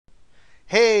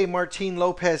Hey, Martin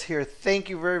Lopez here. Thank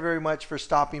you very, very much for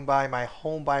stopping by my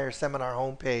home buyer seminar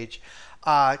homepage.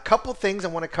 A couple things I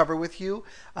want to cover with you.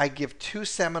 I give two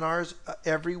seminars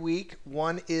every week.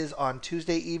 One is on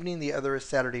Tuesday evening, the other is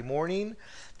Saturday morning.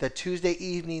 The Tuesday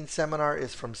evening seminar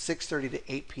is from 6:30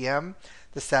 to 8 p.m.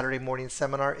 The Saturday morning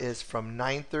seminar is from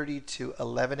 9:30 to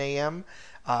 11 a.m.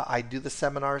 I do the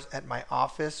seminars at my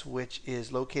office, which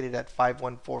is located at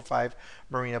 5145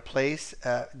 Marina Place.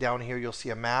 Down here, you'll see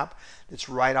a map. It's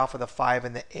right off of the 5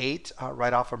 and the 8,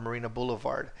 right off of Marina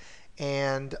Boulevard.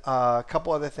 And a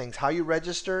couple other things. How you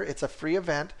register, it's a free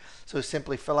event. So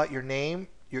simply fill out your name,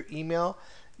 your email,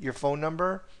 your phone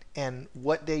number, and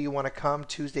what day you want to come,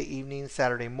 Tuesday evening,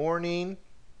 Saturday morning.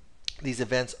 These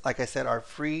events, like I said, are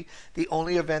free. The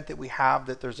only event that we have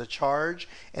that there's a charge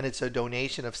and it's a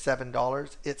donation of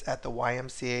 $7. It's at the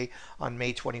YMCA on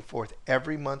May 24th.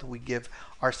 Every month we give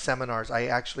our seminars. I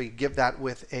actually give that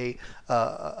with a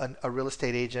real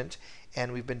estate agent,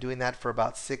 and we've been doing that for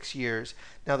about 6 years.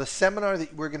 Now, the seminar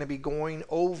that we're going to be going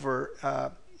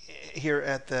over here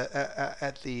at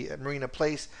the Marina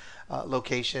Place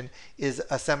location is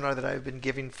a seminar that I've been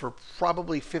giving for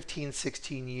probably 15,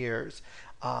 16 years.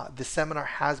 The seminar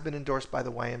has been endorsed by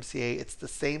the YMCA. It's the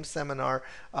same seminar.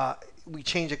 I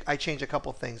change a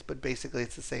couple things, but basically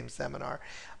it's the same seminar.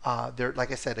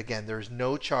 Like I said, again, there's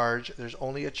no charge. There's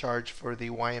only a charge for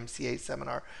the YMCA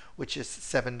seminar, which is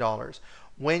 $7.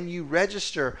 When you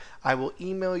register, I will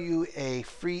email you a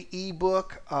free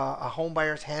ebook, a home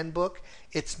buyer's handbook.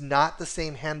 It's not the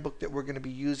same handbook that we're going to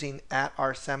be using at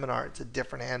our seminar. It's a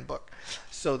different handbook.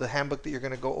 So the handbook that you're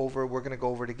going to go over, we're going to go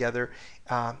over together,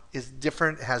 is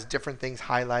different, has different things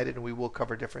highlighted, and we will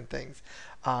cover different things.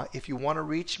 If you want to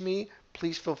reach me,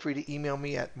 please feel free to email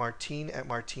me at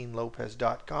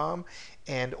martin@martinlopez.com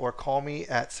and or call me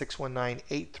at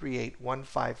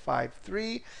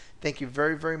 619-838-1553. Thank you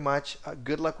very, very much.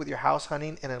 Good luck with your house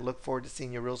hunting, and I look forward to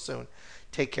seeing you real soon.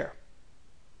 Take care.